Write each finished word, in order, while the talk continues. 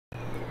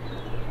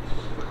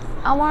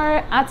আমার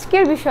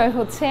আজকের বিষয়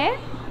হচ্ছে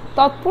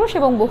তৎপুরুষ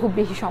এবং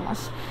বহুব্রীহি সমাস।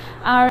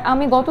 আর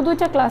আমি গত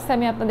দুইটা ক্লাসে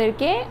আমি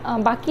আপনাদেরকে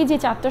বাকি যে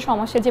চারটা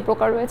সমাসের যে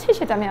প্রকার রয়েছে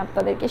সেটা আমি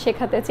আপনাদেরকে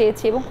শেখাতে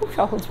চেয়েছি এবং খুব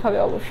সহজভাবে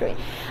অবশ্যই।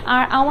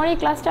 আর আমার এই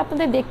ক্লাসটা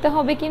আপনাদের দেখতে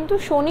হবে কিন্তু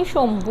শনি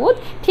সোম বুধ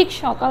ঠিক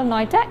সকাল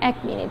 9টা 1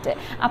 মিনিটে।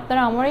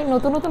 আপনারা আমার এই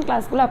নতুন নতুন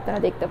ক্লাসগুলো আপনারা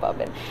দেখতে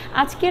পাবেন।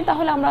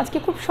 তাহলে আমরা আজকে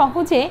খুব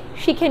সহজে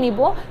শিখে নিব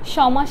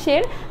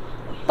সমাসের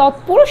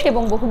তৎপুরুষ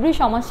এবং বহুব্রীহি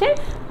সমাসের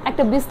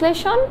একটা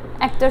বিশ্লেষণ,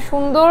 একটা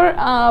সুন্দর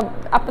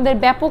আপনাদের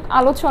ব্যাপক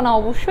আলোচনা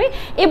অবশ্যই,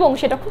 এবং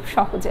সেটা খুব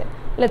সহজে।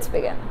 Let's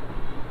begin.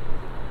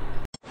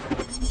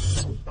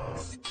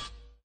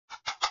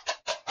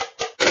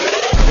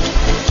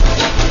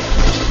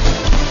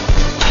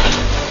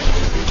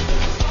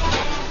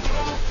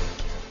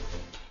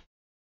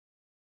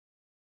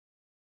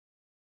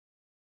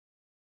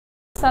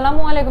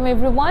 আসসালামু আলাইকুম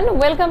everyone,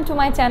 welcome to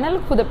my channel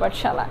খুদে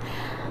পাঠশালা।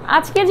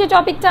 আজকের যে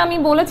টপিকটা আমি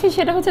বলেছি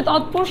সেটা হচ্ছে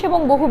তৎপুরুষ এবং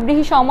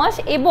বহুব্রীহি সমাস।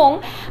 এবং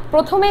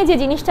প্রথমে যে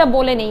জিনিসটা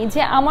বলে নেই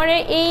যে আমার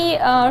এই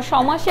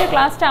সমাসের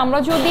ক্লাসটা আমরা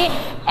যদি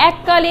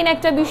এককালীন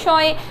একটা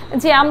বিষয়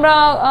যে আমরা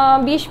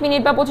 20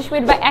 মিনিট বা 25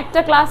 মিনিট বা একটা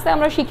ক্লাসে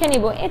আমরা শিখে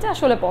নিব, এটা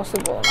আসলে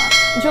পসিবল না।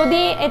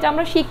 যদি এটা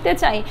আমরা শিখতে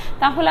চাই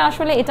তাহলে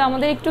আসলে এটা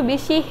আমাদের একটু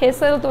বেশি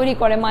হেসেল তৈরি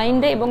করে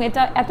মাইন্ডে, এবং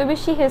এটা এত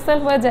বেশি হেসেল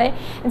হয়ে যায়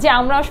যে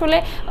আমরা আসলে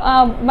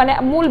মানে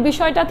মূল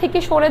বিষয়টা থেকে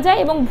সরে যাই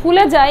এবং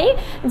ভুলে যাই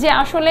যে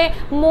আসলে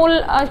মূল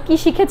কি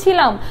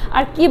শিখেছিলাম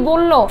আর কি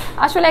বললো,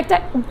 আসলে একটা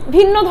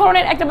ভিন্ন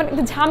ধরনের একটা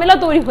ঝামেলা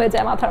তৈরি হয়ে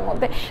যায় মাথার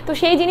মধ্যে। তো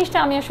সেই জিনিসটা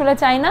আমি আসলে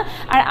চাই না।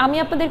 আর আমি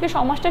আপনাদেরকে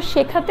সমাজটা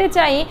শেখাতে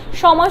চাই,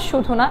 সমাজ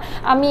শুধু না,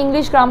 আমি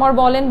ইংলিশ গ্রামার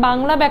বলেন,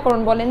 বাংলা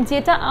ব্যাকরণ বলেন,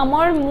 যেটা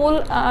আমার মূল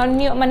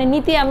মানে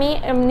নীতি আমি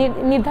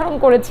নির্ধারণ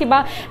করেছি, বা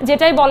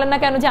যেটাই বলেন না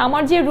কেন যে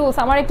আমার যে রুলস,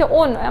 আমার একটা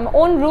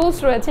ওন রুলস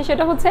রয়েছে,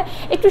 সেটা হচ্ছে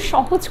একটু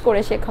সহজ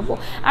করে শেখাবো।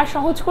 আর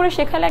সহজ করে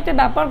শেখালে একটা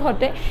ব্যাপার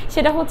ঘটে,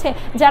 সেটা হচ্ছে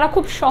যারা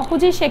খুব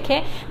সহজেই শেখে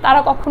তারা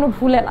কখনো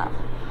ভুলে না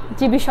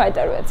যে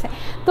বিষয়টা রয়েছে।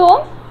 তো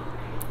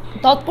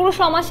তৎপুরুষ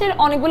সমাসের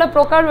অনেকগুলো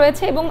প্রকার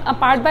রয়েছে এবং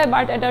পার্ট বাই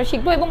পার্ট এটা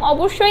শিখবো। এবং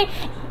অবশ্যই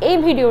এই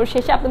ভিডিওর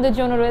শেষে আপনাদের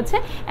জন্য রয়েছে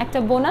একটা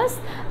বোনাস,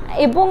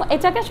 এবং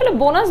এটাকে আসলে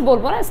বোনাস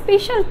বলবো না,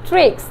 স্পেশাল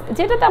ট্রিক্স,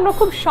 যেটাতে আমরা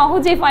খুব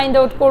সহজেই ফাইন্ড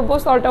আউট করবো,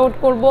 সর্ট আউট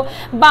করবো,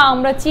 বা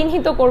আমরা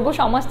চিহ্নিত করব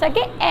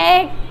সমাজটাকে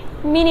 1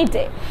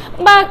 মিনিটে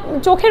বা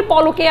চোখের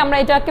পলকে আমরা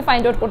এটাকে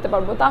ফাইন্ড আউট করতে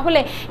পারবো। তাহলে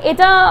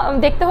এটা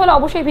দেখতে হলে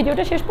অবশ্যই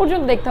ভিডিওটা শেষ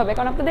পর্যন্ত দেখতে হবে,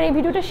 কারণ আপনাদের এই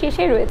ভিডিওটা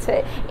শেষেই রয়েছে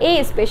এই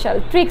স্পেশাল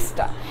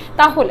ট্রিক্সটা।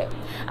 তাহলে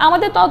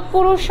আমাদের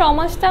তৎপুরুষ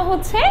সমাসটা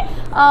হচ্ছে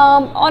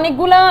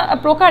অনেকগুলা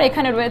প্রকার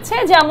এখানে রয়েছে,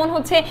 যেমন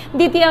হচ্ছে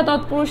দ্বিতীয়া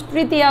তৎপুরুষ,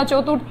 তৃতীয়া,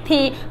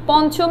 চতুর্থী,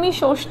 পঞ্চমী,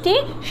 ষষ্ঠী,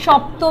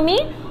 সপ্তমী,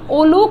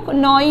 অলুক,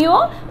 নয়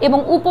এবং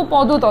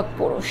উপপদ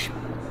তৎপুরুষ।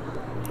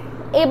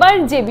 এবার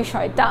যে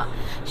বিষয়টা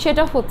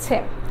সেটা হচ্ছে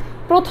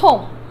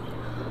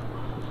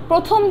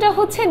প্রথমটা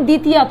হচ্ছে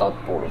দ্বিতীয়া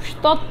তৎপুরুষ।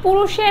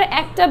 তৎপুরুষের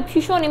একটা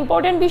ভীষণ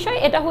ইম্পর্টেন্ট বিষয়,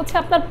 এটা হচ্ছে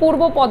আপনার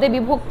পূর্ব পদে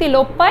বিভক্তি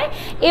লোপ পায়,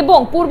 এবং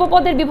পূর্ব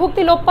পদের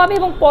বিভক্তি লোপ পাবে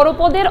এবং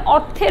পরপদের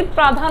অর্থের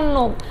প্রাধান্য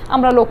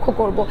আমরা লক্ষ্য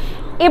করব।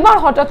 এবার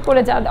হঠাৎ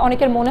করে যা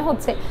অনেকের মনে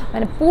হচ্ছে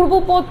মানে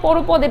পূর্বপদ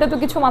পরপদ এটা তো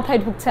কিছু মাথায়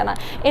ঢুকছে না,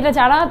 এটা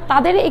যারা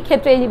তাদের এই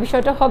ক্ষেত্রে এই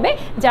বিষয়টা হবে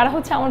যারা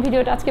হচ্ছে আমার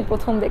ভিডিওটা আজকে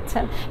প্রথম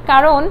দেখছেন।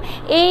 কারণ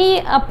এই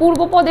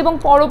পূর্বপদ এবং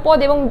পরপদ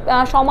এবং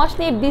সমাস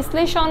নিয়ে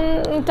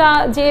বিশ্লেষণটা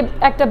যে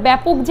একটা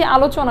ব্যাপক যে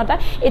আলোচনাটা,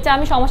 এটা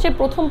আমি সমাসের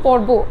প্রথম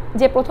পর্ব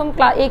যে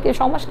এই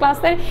সমাস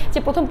ক্লাসের যে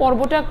প্রথম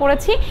পর্বটা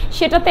করেছি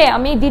সেটাতে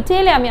আমি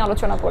ডিটেইলে আমি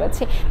আলোচনা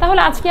করেছি।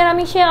 তাহলে আজকে আর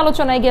আমি সে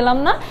আলোচনায় গেলাম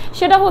না।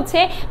 সেটা হচ্ছে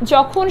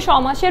যখন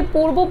সমাসের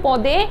পূর্ব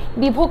পদে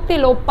বিভক্তি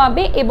লোপ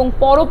পাবে এবং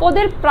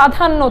পরপদের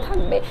প্রাধান্য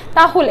থাকবে,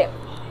 তাহলে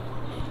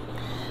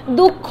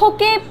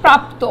দুঃখকে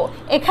প্রাপ্ত,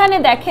 এখানে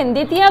দেখেন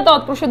দ্বিতীয়া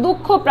তৎপুরুষে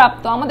দুঃখ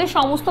প্রাপ্ত, আমাদের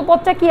সমস্ত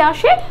পদটা কি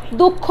আসে?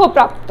 দুঃখ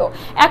প্রাপ্ত।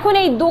 এখন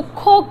এই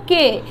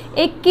দুঃখকে,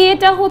 এই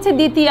কেটা হচ্ছে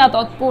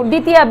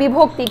দ্বিতীয়া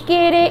বিভক্তি,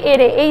 কে রে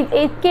এরে,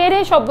 এই কে রে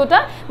শব্দটা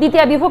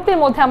দ্বিতীয়া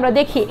বিভক্তির মধ্যে আমরা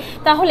দেখি।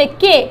 তাহলে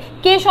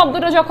কে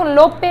শব্দটা যখন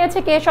লোপ পেয়েছে,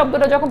 কে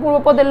শব্দটা যখন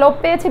পূর্বপদের লোপ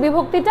পেয়েছে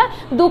বিভক্তিটা,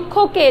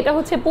 দুঃখকে এটা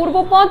হচ্ছে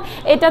পূর্বপদ,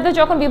 এটাতে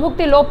যখন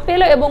বিভক্তি লোপ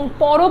পেল এবং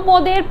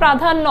পরপদের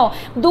প্রাধান্য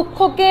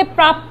দুঃখকে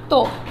প্রাপ্ত,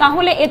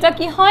 তাহলে এটা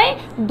কি হয়?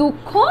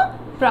 দুঃখ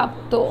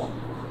প্রাপ্ত।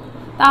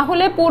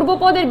 তাহলে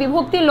পূর্বপদের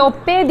বিভক্তি লোপ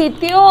পেয়ে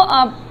দ্বিতীয়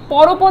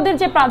পরপদের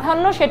যে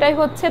প্রাধান্য সেটাই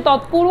হচ্ছে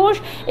তৎপুরুষ,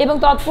 এবং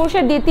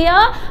তৎপুরুষের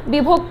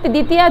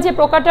দ্বিতীয়া যে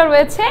প্রকারটা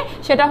রয়েছে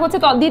সেটা হচ্ছে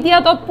দ্বিতীয়া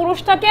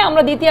তৎপুরুষটাকে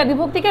আমরা দ্বিতীয়া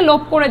বিভক্তিকে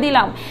লোপ করে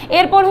দিলাম।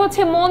 এরপর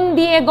হচ্ছে মন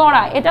দিয়ে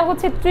গড়া, এটা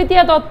হচ্ছে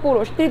তৃতীয়া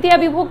তৎপুরুষ, তৃতীয়া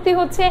বিভক্তি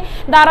হচ্ছে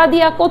দ্বারা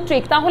দিয়া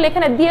কর্তৃক, তাহলে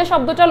এখানে দিয়ে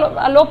শব্দটা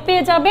লোপ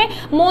পেয়ে যাবে,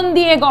 মন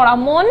দিয়ে গড়া,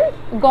 মন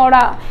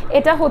গড়া,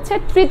 এটা হচ্ছে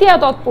তৃতীয়া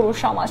তৎপুরুষ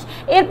সমাস।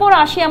 এরপর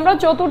আসি আমরা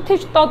চতুর্থী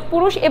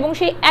তৎপুরুষ, এবং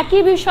সেই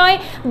একই বিষয়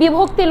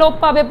বিভক্তি লোপ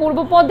পাবে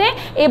পূর্বপদে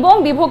এবং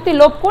বিভক্তি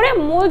লোপ করে করে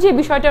মূল যে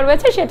বিষয়টা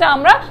রয়েছে সেটা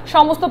আমরা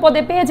সমস্ত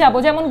পদে পেয়ে যাব।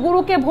 যেমন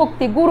গুরুকে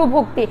ভক্তি, গুরু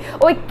ভক্তি,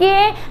 ওই কে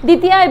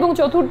দ্বিতীয়া এবং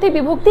চতুর্থী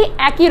বিভক্তি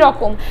একই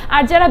রকম।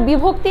 আর যারা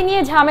বিভক্তি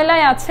নিয়ে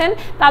ঝামেলায় আছেন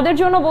তাদের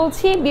জন্য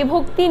বলছি,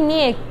 বিভক্তি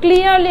নিয়ে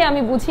ক্লিয়ারলি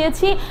আমি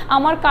বুঝিয়েছি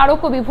আমার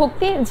কারক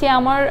বিভক্তি, যে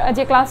আমার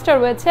যে ক্লাসটা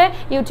রয়েছে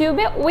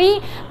ইউটিউবে,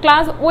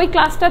 ওই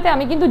ক্লাসটাতে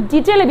আমি কিন্তু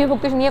ডিটেলে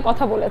বিভক্তি নিয়ে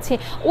কথা বলেছি।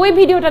 ওই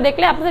ভিডিওটা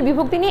দেখলে আপনাদের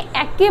বিভক্তি নিয়ে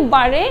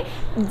একেবারে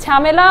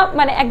ঝামেলা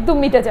মানে একদম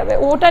মিটে যাবে,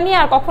 ওটা নিয়ে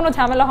আর কখনো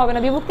ঝামেলা হবে না,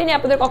 বিভক্তি নিয়ে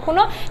আপনাদের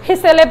কখনো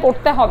হেসেলে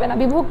পড়তে হবে না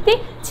বিভক্তি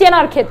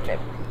চেনার ক্ষেত্রে।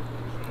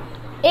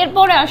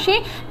 এরপরে আসি,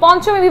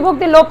 পঞ্চমী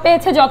বিভক্তি লোপ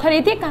পেয়েছে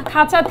যথারীতি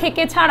খাঁচা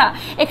থেকে ছাড়া,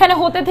 এখানে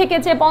হতে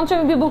থেকেছে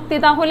পঞ্চমী বিভক্তি,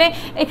 তাহলে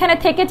এখানে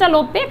থেকেটা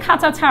লোপ পেয়ে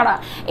খাঁচা ছাড়া।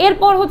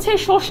 এরপর হচ্ছে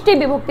ষষ্ঠী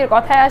বিভক্তির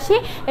কথায় আসি,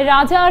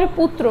 রাজার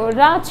পুত্র,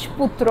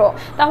 রাজপুত্র,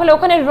 তাহলে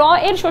ওখানে র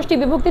এর ষষ্ঠী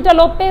বিভক্তিটা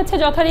লোপ পেয়েছে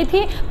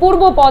যথারীতি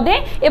পূর্ব পদে,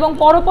 এবং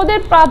পরপদের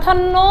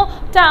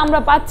প্রাধান্যটা আমরা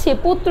পাচ্ছি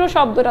পুত্র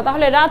শব্দটা,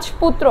 তাহলে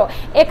রাজপুত্র,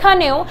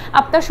 এখানেও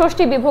আপনার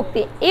ষষ্ঠী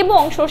বিভক্তি।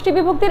 এবং ষষ্ঠী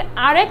বিভক্তির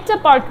আরেকটা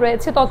পার্ট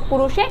রয়েছে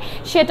তৎপুরুষে,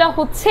 সেটা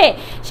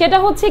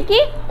হচ্ছে কি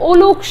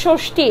অলুক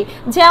ষষ্ঠী।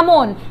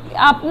 যেমন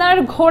আপনার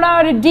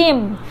ঘোড়ার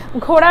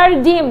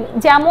ডিম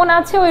যেমন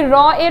আছে ওই র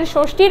এর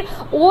ষষ্ঠীর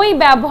ওই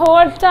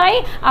ব্যবহারটাই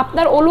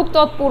আপনার অলুক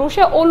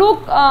তৎপুরুষে, অলুক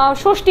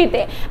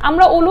ষষ্ঠীতে।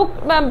 আমরা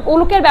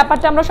অলুকের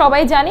ব্যাপারটা আমরা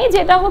সবাই জানি,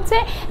 যেটা হচ্ছে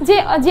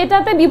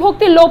যেটাতে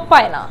বিভক্তি লোপ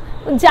পায় না,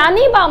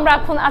 জানি বা আমরা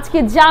এখন আজকে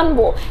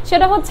জানবো,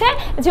 সেটা হচ্ছে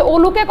যে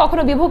অলুকে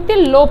কখনো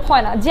বিভক্তির লোপ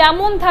হয় না,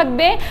 যেমন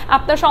থাকবে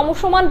আপনার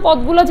সমসমান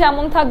পদগুলো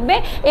যেমন থাকবে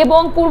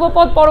এবং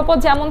পূর্বপদ পরপদ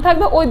যেমন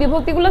থাকবে, ওই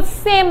বিভক্তিগুলো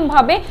সেম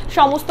ভাবে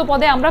সমস্ত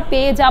পদে আমরা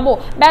পেয়ে যাব।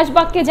 ব্যাস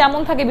বাক্যে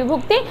যেমন থাকে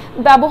বিভক্তি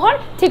ব্যবহার,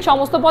 ঠিক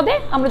সমস্ত পদে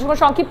আমরা যখন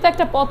সংক্ষিপ্ত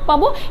একটা পদ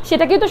পাবো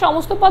সেটাকেই তো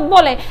সমস্ত পদ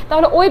বলে,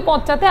 তাহলে ওই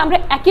পদটাতে আমরা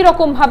একই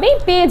রকম ভাবেই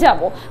পেয়ে যাব।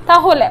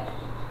 তাহলে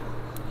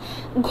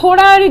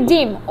ঘোড়ার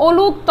ডিম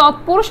অলুক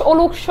তৎপুরুষ,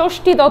 অলুক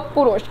ষষ্ঠী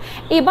তৎপুরুষ।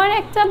 এবার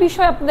একটা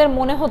বিষয় আপনাদের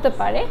মনে হতে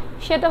পারে,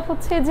 সেটা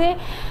হচ্ছে যে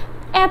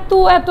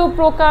এত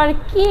প্রকার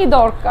কি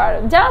দরকার,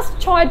 জাস্ট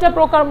 6টা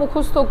প্রকার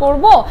মুখস্থ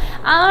করব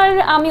আর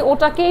আমি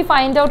ওটাকেই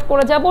ফাইন্ড আউট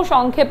করে যাব,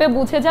 সংক্ষেপে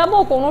বুঝে যাব,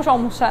 কোনো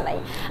সমস্যা নাই।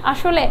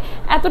 আসলে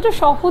এতটা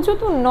সহজও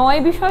তো নয়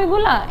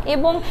বিষয়গুলা,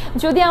 এবং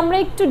যদি আমরা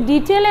একটু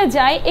ডিটেলে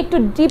যাই, একটু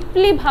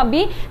ডিপলি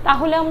ভাবি,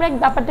 তাহলে আমরা এক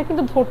ব্যাপারটা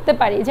কিন্তু ধরতে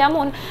পারি।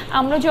 যেমন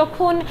আমরা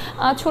যখন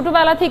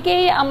ছোটবেলা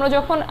থেকেই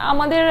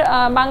আমাদের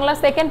বাংলা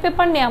সেকেন্ড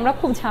পেপার নিয়ে আমরা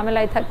খুব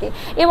ঝামেলায় থাকি,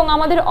 এবং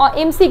আমাদের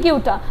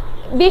এমসিকিউটা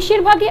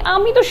বেশিরভাগই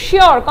আমি তো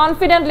শিওর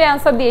কনফিডেন্টলি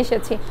অ্যান্সার দিয়ে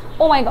এসেছি।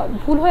 ও মাই গড,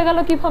 ভুল হয়ে গেল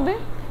কিভাবে?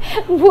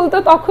 ভুল তো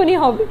তখনই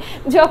হবে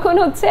যখন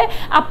হচ্ছে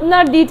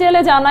আপনার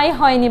ডিটেলে জানাই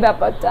হয়নি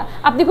ব্যাপারটা,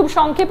 আপনি খুব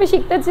সংক্ষেপে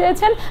শিখতে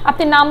চেয়েছেন,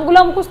 আপনি নামগুলো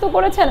মুখস্থ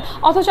করেছেন,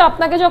 অথচ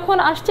আপনাকে যখন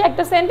আসছে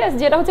একটা সেন্টেন্স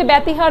যেটা হচ্ছে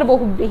ব্যতিহার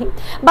বহুব্রীহি,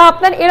 বা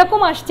আপনার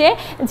এরকম আসছে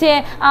যে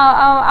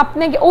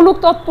আপনাকে অলুক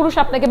তৎপুরুষ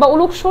আপনাকে বা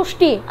অলুক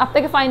ষষ্ঠী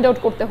আপনাকে ফাইন্ড আউট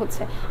করতে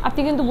হচ্ছে,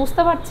 আপনি কিন্তু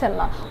বুঝতে পারছেন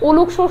না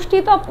অলুক ষষ্ঠী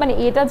তো মানে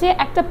এটা যে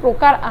একটা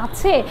প্রকার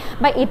আছে,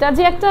 বা এটা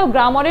যে একটা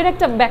গ্রামারের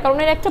একটা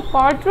ব্যাকরণের একটা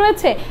পার্ট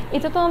রয়েছে,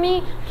 এটা তো আমি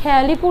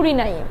খেয়ালই করি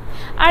নাই।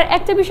 আর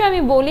একটা বিষয়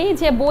আমি বলি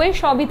যে বইয়ে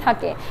সবই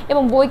থাকে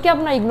এবং বইকে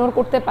আমরা ইগনোর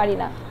করতে পারি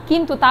না,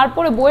 কিন্তু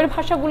তারপরে বইয়ের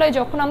ভাষাগুলোয়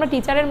যখন আমরা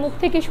টিচারের মুখ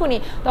থেকে শুনি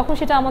তখন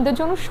সেটা আমাদের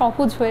জন্য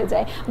সহজ হয়ে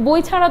যায়। বই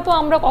ছাড়া তো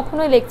আমরা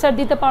কখনোই লেকচার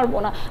দিতে পারবো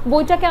না,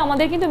 বইটাকে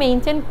আমাদের কিন্তু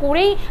মেনটেন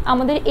করেই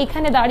আমাদের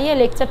এখানে দাঁড়িয়ে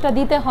লেকচারটা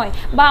দিতে হয়,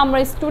 বা আমরা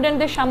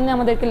স্টুডেন্টদের সামনে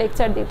আমাদেরকে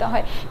লেকচার দিতে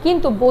হয়।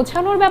 কিন্তু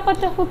বোঝানোর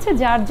ব্যাপারটা হচ্ছে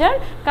যার যার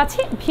কাছে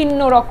ভিন্ন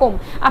রকম,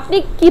 আপনি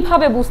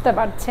কিভাবে বুঝতে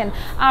পারছেন।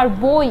 আর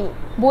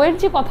বইয়ের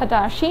যে কথাটা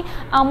আসি,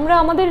 আমরা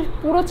আমাদের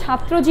পুরো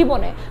ছাত্র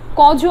জীবনে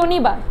কজনই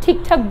বা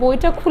ঠিকঠাক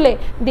বইটা খুলে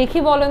দেখি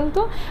বলেন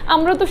তো?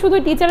 আমরা তো শুধু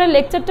টিচারের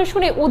লেকচারটা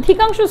শুনে,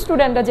 অধিকাংশ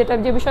স্টুডেন্টরা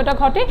যে বিষয়টা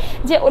ঘটে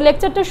যে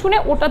লেকচারটা শুনে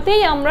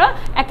ওটাতেই আমরা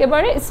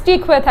একেবারে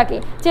স্টিক হয়ে থাকি,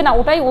 যে না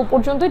ওটাই ও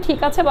পর্যন্তই ঠিক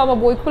আছে বাবা,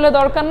 বই খুলে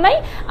দরকার নাই,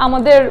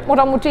 আমাদের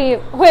মোটামুটি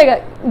হয়ে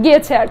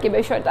গিয়েছে আর কি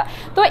বিষয়টা।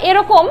 তো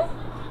এরকম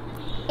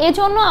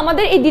এজন্য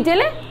আমাদের এই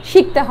ডিটেলে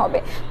শিখতে হবে।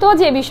 তো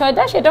যে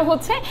বিষয়টা সেটা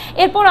হচ্ছে,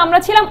 এরপর আমরা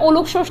ছিলাম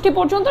অলুক ষষ্ঠী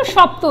পর্যন্ত,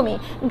 সপ্তমী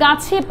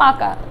গাছে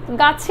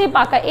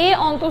পাকা এ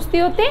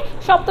অন্তস্তীয়তে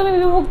সপ্তমী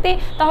বিভক্তি,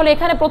 তাহলে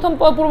এখানে প্রথম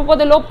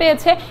পূর্বপদে লোপ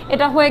পেয়েছে,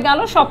 এটা হয়ে গেল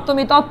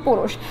সপ্তমী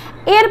তৎপুরুষ।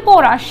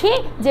 এরপর আসি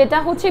যেটা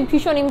হচ্ছে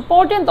ভীষণ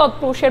ইম্পর্টেন্ট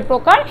তৎপুরুষের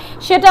প্রকার,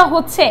 সেটা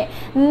হচ্ছে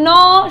ন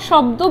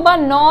শব্দ বা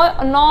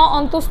ন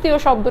অন্তস্তীয়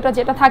শব্দটা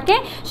যেটা থাকে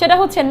সেটা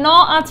হচ্ছে ন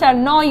আচার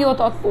নয়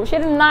তৎপুরুষ,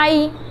 এটা নাই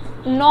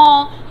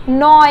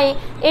নয়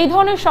এই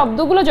ধরনের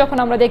শব্দগুলো যখন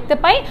আমরা দেখতে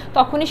পাই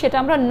তখনই সেটা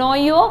আমরা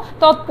নয়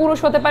তৎপুরুষ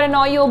হতে পারে,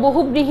 নয়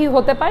বহুব্রীহি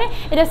হতে পারে,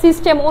 এটা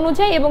সিস্টেম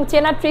অনুযায়ী, এবং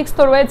চেনা ট্রিক্স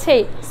তো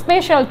রয়েছেই,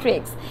 স্পেশাল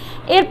ট্রিক্স।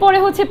 এরপরে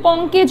হচ্ছে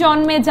পঙ্কে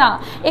জন্মে যা,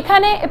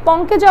 এখানে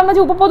পঙ্কে জন্মে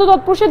যে উপপদ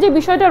তৎপুরুষের যে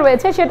বিষয়টা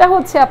রয়েছে সেটা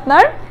হচ্ছে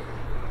আপনার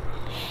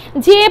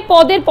যে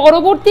পদের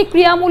পরবর্তী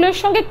ক্রিয়ামূলের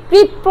সঙ্গে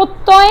কৃত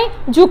প্রত্যয়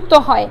যুক্ত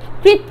হয়।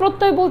 কৃত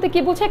প্রত্যয় বলতে কি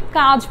বোঝায়?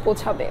 কাজ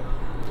বোঝাবে।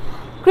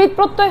 কৃত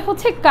প্রত্যয়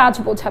হচ্ছে কাজ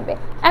বোঝাবে।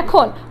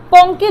 এখন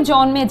পঙ্কে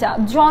জন্মে যা,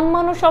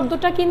 জন্মানো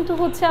শব্দটা কিন্তু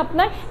হচ্ছে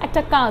আপনার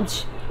একটা কাজ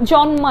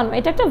জন্মানো,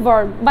 এটা একটা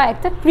ভার্ব বা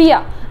একটা ক্রিয়া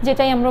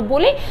যেটাই আমরা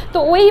বলি। তো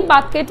ওই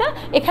বাক্যটা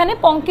এখানে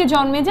পঙ্কে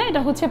জন্মে যায়,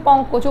 এটা হচ্ছে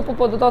পঙ্কজ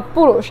উপপদ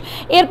তৎপুরুষ।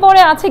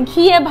 এরপরে আছে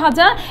ঘিয়ে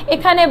ভাজা,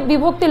 এখানে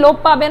বিভক্তি লোপ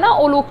পাবে না,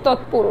 অলুক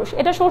তৎপুরুষ।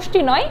 এটা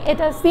ষষ্ঠী নয়,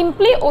 এটা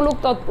সিম্পলি অলুক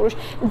তৎপুরুষ।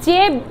 যে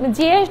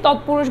যে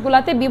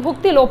তৎপুরুষগুলাতে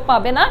বিভক্তি লোপ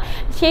পাবে না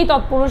সেই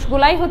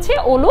তৎপুরুষগুলাই হচ্ছে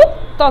অলুক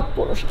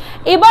তৎপুরুষ।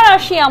 এবার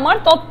আসি আমার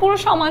তৎপুরুষ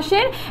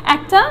সমাসের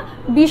একটা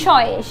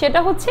বিষয়ে, সেটা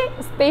হচ্ছে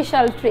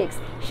স্পেশাল ট্রিক্স।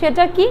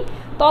 সেটা কি?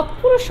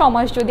 তৎপুরুষ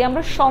সমাস যদি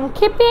আমরা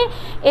সংক্ষেপে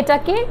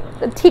এটাকে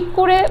ঠিক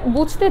করে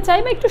বুঝতে চাই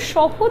বা একটু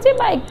সহজে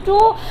বা একটু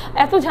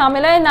এত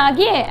ঝামেলায় না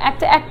গিয়ে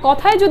এক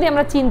কথায় যদি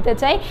আমরা চিনতে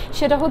চাই,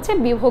 সেটা হচ্ছে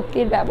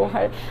বিভক্তির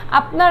ব্যবহার।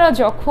 আপনারা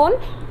যখন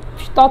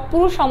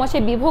তৎপুরুষ সমাসে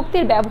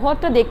বিভক্তির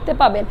ব্যবহারটা দেখতে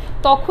পাবেন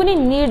তখনই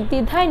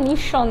নির্দ্বিধায়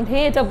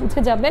নিঃসন্দেহে এটা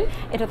বুঝে যাবেন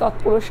এটা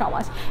তৎপুরুষ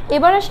সমাস।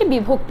 এবার আসি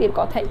বিভক্তির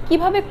কথায়।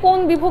 কিভাবে কোন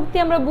বিভক্তি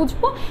আমরা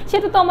বুঝবো,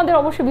 সেটা তো আমাদের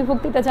অবশ্যই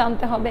বিভক্তিটা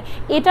জানতে হবে,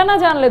 এটা না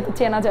জানলে তো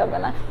চেনা যাবে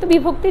না। তো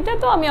বিভক্তিটা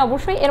তো আমি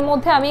অবশ্যই এর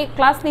মধ্যে আমি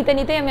ক্লাস নিতে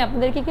নিতেই আমি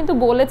আপনাদেরকে কিন্তু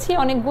বলেছি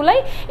অনেকগুলাই,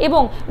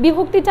 এবং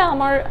বিভক্তিটা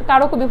আমার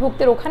কারক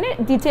বিভক্তির ওখানে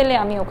ডিটেলে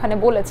আমি ওখানে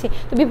বলেছি।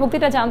 তো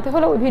বিভক্তিটা জানতে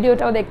হলে ওই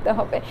ভিডিওটাও দেখতে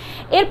হবে।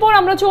 এরপর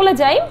আমরা চলে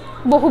যাই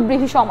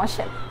বহুব্রীহি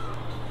সমাসে।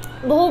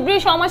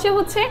 বহুব্রীহি সমাসে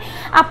হচ্ছে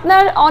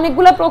আপনার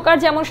অনেকগুলো প্রকার,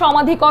 যেমন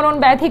সমাধিকরণ,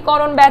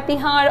 ব্যাধিকরণ,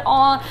 ব্যতিহার,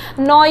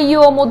 নয়,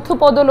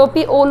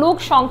 মধ্যপদলোপী, অলুক,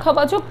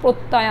 সংখ্যাবাচক,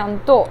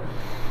 প্রত্যয়ান্ত।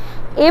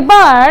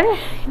 এবার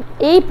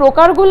এই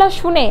প্রকারগুলো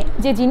শুনে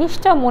যে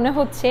জিনিসটা মনে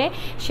হচ্ছে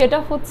সেটা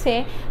হচ্ছে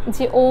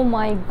যে ও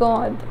মাই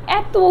গড,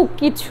 এত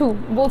কিছু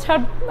বোঝার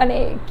মানে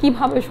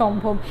কিভাবে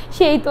সম্ভব,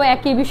 সেই তো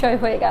একই বিষয়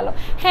হয়ে গেল।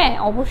 হ্যাঁ,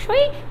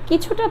 অবশ্যই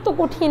কিছুটা তো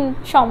কঠিন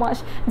সমাস,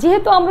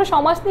 যেহেতু আমরা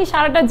সমাস নিয়ে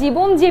সারাটা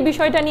জীবন যে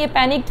বিষয়টা নিয়ে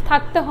প্যানিকড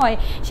থাকতে হয়,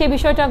 সেই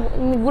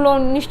বিষয়টাগুলো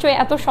নিশ্চয়ই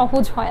এত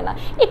সহজ হয় না,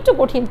 একটু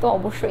কঠিন তো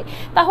অবশ্যই।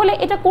 তাহলে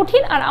এটা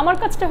কঠিন আর আমার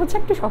কাজটা হচ্ছে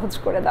একটু সহজ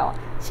করে দেওয়া,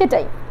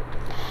 সেটাই।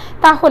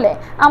 তাহলে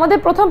আমাদের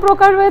প্রথম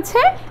প্রকার রয়েছে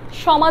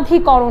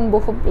সমাধিকরণ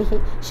বহুব্রীহি।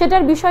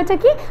 সেটার বিষয়টা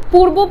কি?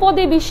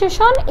 পূর্বপদে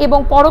বিশেষণ এবং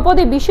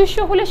পরপদে বিশেষ্য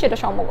হলে সেটা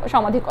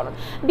সমাধিকরণ।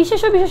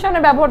 বিশেষ্য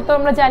বিশেষণের ব্যবহার তো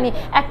আমরা জানি,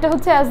 একটা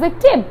হচ্ছে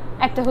অ্যাডজেক্টিভ,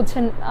 একটা হচ্ছে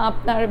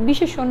আপনার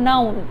বিশেষ্য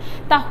নাউন।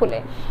 তাহলে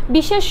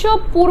বিশেষ্য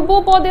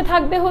পূর্বপদে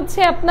থাকবে হচ্ছে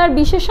আপনার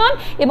বিশেষণ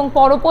এবং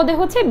পরপদে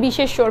হচ্ছে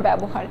বিশেষ্যর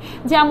ব্যবহার।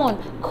 যেমন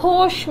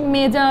খোশ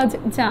মেজাজ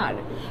যার,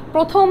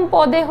 প্রথম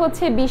পদে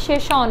হচ্ছে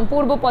বিশেষণ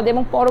পূর্বপদে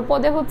এবং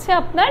পরপদে হচ্ছে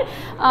আপনার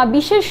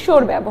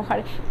বিশেষ্যর ব্যবহার।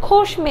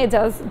 খোশ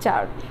মেজাজ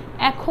যার,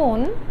 এখন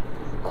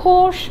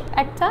খোশ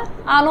একটা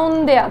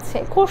আনন্দে আছে,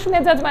 খোশ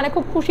মেজাজ মানে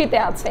খুব খুশিতে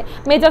আছে,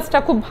 মেজাজটা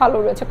খুব ভালো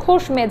রয়েছে,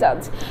 খোশ মেজাজ।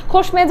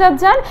 খোশ মেজাজ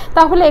যার,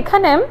 তাহলে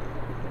এখানে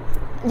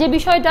যে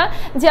বিষয়টা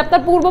যে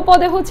আপনার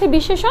পূর্বপদে হচ্ছে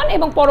বিশেষণ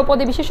এবং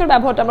পরপদে বিশেষণ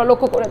ব্যবহারটা আমরা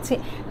লক্ষ্য করেছি।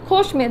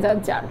 খোশ মেজাজ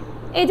যার,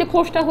 এই যে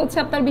খোশটা হচ্ছে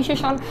আপনার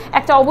বিশেষণ,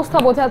 একটা অবস্থা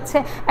বোঝাচ্ছে,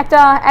 একটা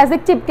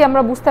অ্যাডজেক্টিভকে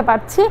আমরা বুঝতে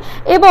পারছি।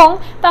 এবং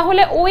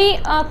তাহলে ওই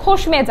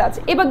খোশ মেজাজ।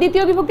 এবার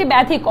দ্বিতীয় বিভক্তি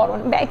ব্যাধিকরণ,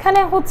 এখানে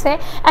হচ্ছে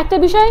একটা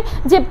বিষয়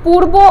যে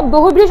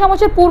বহুব্রীহি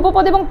সমাসের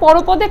পূর্বপদ এবং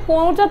পরপদে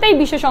কোনোটাতেই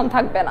বিশেষণ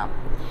থাকবে না।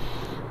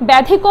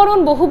 ব্যাধিকরণ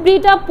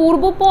বহুব্রীহিটা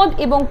পূর্বপদ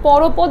এবং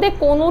পরপদে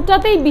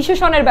কোনোটাতেই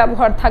বিশেষণের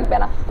ব্যবহার থাকবে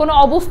না, কোনো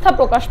অবস্থা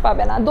প্রকাশ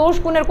পাবে না, দোষ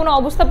গুণের কোনো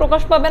অবস্থা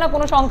প্রকাশ পাবে না,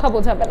 কোনো সংখ্যা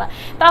বোঝাবে না।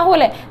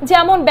 তাহলে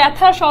যেমন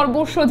ব্যথা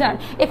সর্বস্ব যান,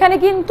 এখানে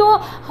কিন্তু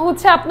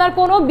হচ্ছে আপনার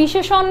কোনো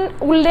বিশেষণ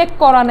উল্লেখ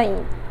করা নেই,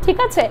 ঠিক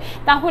আছে?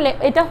 তাহলে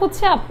এটা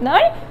হচ্ছে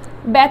আপনার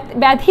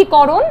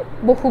ব্যাধিকরণ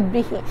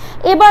বহুব্রীহি।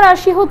 এবার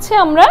আসি হচ্ছে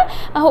আমরা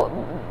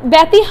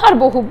ব্যতিহার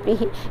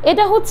বহুব্রীহি।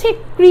 এটা হচ্ছে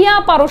ক্রিয়া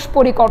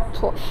পারস্পরিক অর্থ।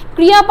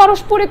 ক্রিয়া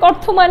পারস্পরিক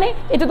অর্থ মানে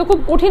এটা তো খুব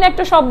কঠিন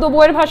একটা শব্দ,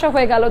 বইয়ের ভাষা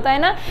হয়ে গেল, তাই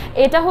না?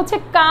 এটা হচ্ছে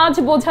কাজ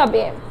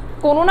বোঝাবে,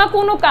 কোনো না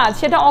কোনো কাজ,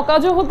 সেটা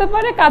অকাজও হতে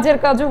পারে, কাজের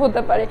কাজও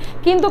হতে পারে,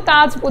 কিন্তু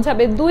কাজ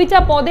বোঝাবে, দুইটা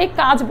পদে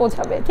কাজ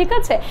বোঝাবে, ঠিক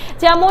আছে?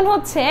 যেমন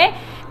হচ্ছে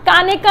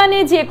কানে কানে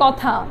যে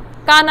কথা,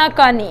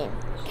 কানাকানি।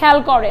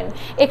 খেয়াল করেন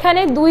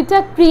এখানে দুইটা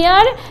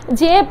ক্রিয়ার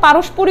যে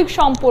পারস্পরিক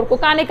সম্পর্ক,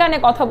 কানে কানে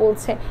কথা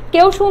বলছে,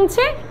 কেউ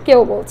শুনছে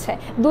কেউ বলছে,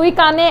 দুই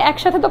কানে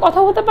একসাথে তো কথা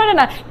হতে পারে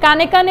না,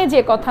 কানে কানে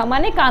যে কথা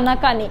মানে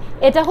কানাকানি।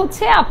 এটা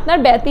হচ্ছে আপনার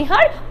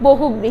ব্যতিহার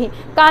বহুব্রীহি।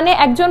 কানে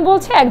একজন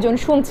বলছে একজন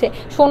শুনছে,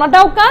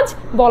 শোনাটাও কাজ,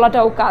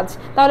 বলাটাও কাজ।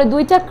 তাহলে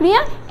দুইটা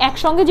ক্রিয়া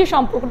একসঙ্গে যে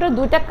সম্পর্কটা,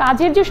 দুইটা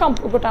কাজের যে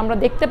সম্পর্কটা আমরা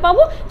দেখতে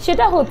পাবো,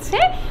 সেটা হচ্ছে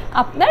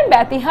আপনার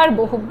ব্যতিহার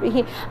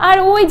বহুব্রীহি। আর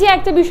ওই যে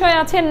একটা বিষয়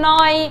আছে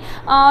নয়,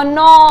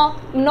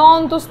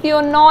 অন্তস্তীয়,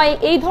 নয়,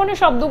 এই ধরনের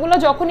শব্দগুলো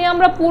যখনই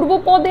আমরা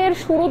পূর্বপদের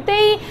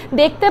শুরুতেই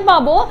দেখতে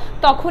পাবো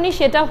তখনই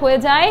সেটা হয়ে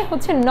যায়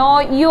হচ্ছে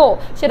নয়,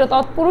 সেটা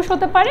তৎপুরুষ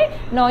হতে পারে,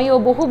 নয়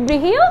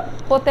বহুব্রীহিও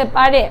হতে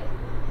পারে।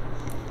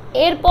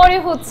 এরপরে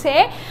হচ্ছে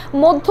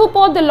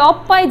মধ্যপদ লোপ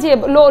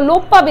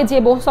পাবে যে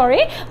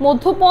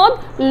মধ্যপদ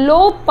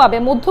লোপ পাবে,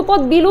 মধ্যপদ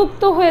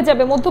বিলুপ্ত হয়ে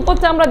যাবে,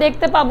 মধ্যপদটা আমরা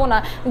দেখতে পাবো না।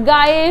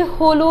 গায়ে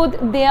হলুদ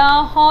দেয়া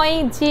হয়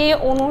যে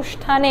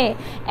অনুষ্ঠানে,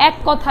 এক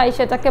কথায়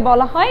সেটাকে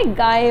বলা হয়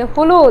গায়ে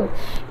হলুদ।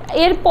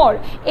 এরপর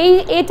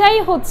এটাই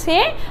হচ্ছে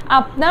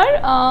আপনার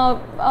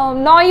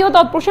নয়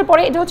তৎপুরুষের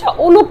পরে এটা হচ্ছে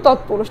অলুক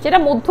তৎপুরুষ, যেটা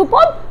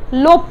মধ্যপদ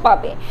লোপ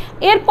পাবে।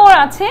 এরপর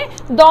আছে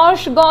 10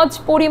 গজ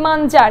পরিমাণ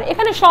যার,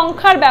 এখানে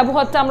সংখ্যার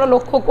ব্যবহারটা আমরা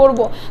লক্ষ্য করব,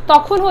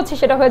 তখন হচ্ছে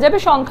সেটা হয়ে যাবে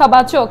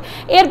সংখ্যাবাচক।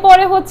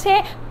 এরপরে হচ্ছে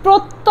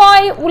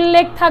প্রত্যয়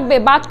উল্লেখ থাকবে,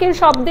 বাক্যের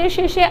শব্দের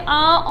শেষে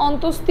আ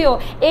অন্তস্তীয়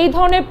এই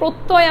ধরনের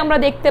প্রত্যয় আমরা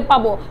দেখতে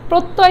পাবো,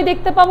 প্রত্যয়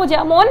দেখতে পাবো,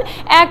 যেমন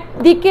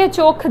একদিকে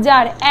চোখ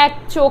যার, এক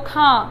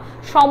চোখা,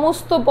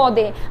 সমস্ত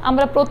পদে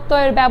আমরা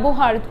প্রত্যয়ের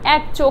ব্যবহার,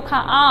 এক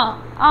চোখা,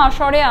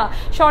 সরেয়া,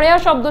 সরেয়া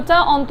শব্দটা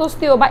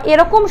অন্তস্তীয় বা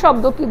এরকম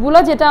শব্দগুলো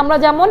যেটা আমরা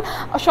যেমন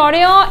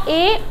সরেয়া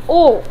এ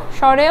ও,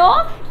 সরেয়া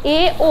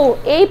এ ও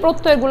এই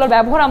প্রত্যয়গুলোর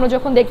ব্যবহার আমরা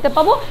যখন দেখতে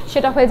পাবো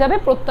সেটা হয়ে যাবে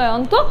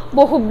প্রত্যয়ন্ত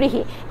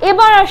বহুব্রীহি।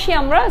 এবার আসি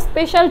আমরা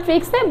স্পেশাল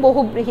ট্রিক্সে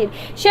বহুব্রীহির,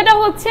 সেটা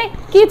হচ্ছে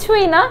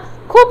কিছুই না,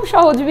 খুব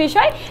সহজ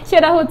বিষয়,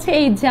 সেটা হচ্ছে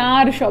এই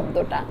যার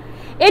শব্দটা।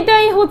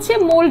 এটাই হচ্ছে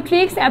মূল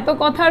ট্রিক্স এত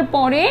কথার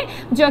পরে,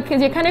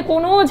 যেখানে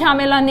কোনো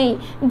ঝামেলা নেই।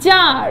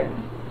 যার,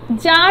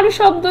 যার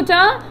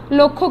শব্দটা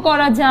লক্ষ্য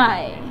করা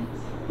যায়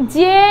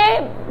যে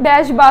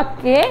ব্যাস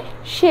বাক্যে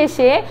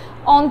শেষে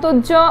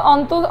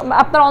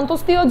আপনার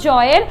অন্তস্তীয়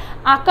জয়ের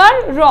আকার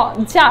র,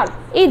 যার,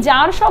 এই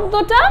যার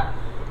শব্দটা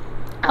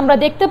আমরা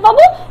দেখতে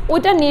পাবো,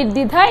 ওটা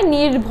নির্দ্বিধায়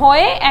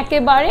নির্ভয়ে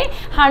একেবারে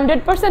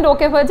 100%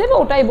 ওকে হয়ে যাবে,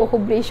 ওটাই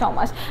বহুব্রীহি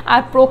সমাস।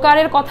 আর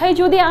প্রকারের কথাই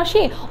যদি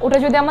আসি, ওটা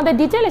যদি আমাদের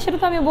ডিটেলে, সেটা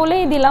তো আমি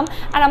বলেই দিলাম।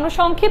 আর আমরা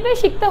সংক্ষেপে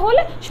শিখতে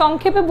হলে,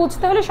 সংক্ষেপে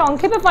বুঝতে হলে,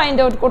 সংক্ষেপে ফাইন্ড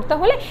আউট করতে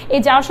হলে এই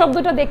যার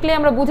শব্দটা দেখলে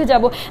আমরা বুঝে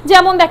যাব।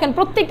 যেমন দেখেন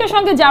প্রত্যেকটার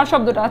সঙ্গে যার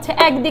শব্দটা আছে,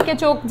 একদিকে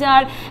চোখ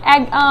যার,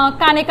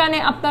 কানে কানে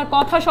আপনার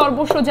কথা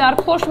সর্বস্ব যার,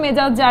 খোশ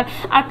মেজাজ যার,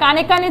 আর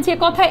কানে কানে যে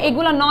কথা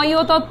এগুলো নয়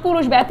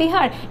তৎপুরুষ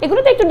ব্যতিহার, এগুলো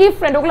তো একটু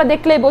ডিফারেন্ট, ওগুলো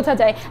দেখলেই বোঝা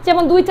যায়।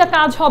 যেমন দুইটা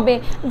কাজ হবে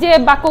যে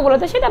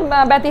বাক্যগুলোতে, সেটা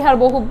ব্যতিহার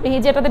বহুব্রীহি,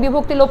 যেটাতে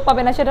বিভক্তি লোপ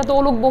পাবে না সেটা তো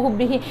অলুক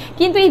বহুব্রীহি।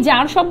 কিন্তু এই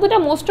যার শব্দটা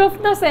মোস্ট অফ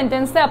দ্য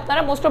সেন্টেন্সে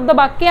আপনারা, মোস্ট অফ দ্য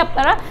বাক্যে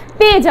আপনারা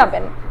পেয়ে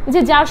যাবেন যে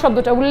যার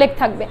শব্দটা উল্লেখ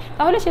থাকবে,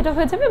 তাহলে সেটা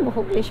হয়ে যাবে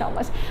বহুব্রীহি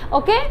সমাস।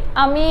 ওকে,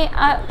 আমি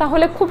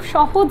তাহলে খুব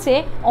সহজে,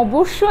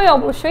 অবশ্যই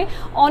অবশ্যই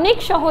অনেক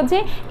সহজে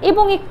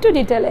এবং একটু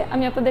ডিটেলে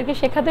আমি আপনাদেরকে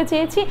শেখাতে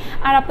চেয়েছি।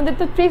 আর আপনাদের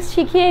তো ট্রিক্স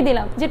শিখিয়েই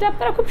দিলাম, যেটা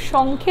আপনারা খুব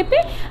সংক্ষেপে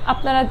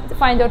আপনারা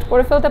ফাইন্ড আউট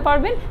করে ফেলতে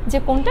পারবেন যে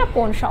কোনটা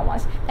কোন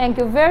সমাস। Thank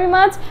you very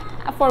much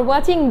for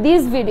watching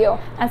this video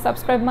and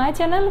subscribe my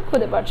channel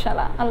খুদে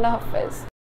পাঠশালা। আল্লাহ হাফেজ।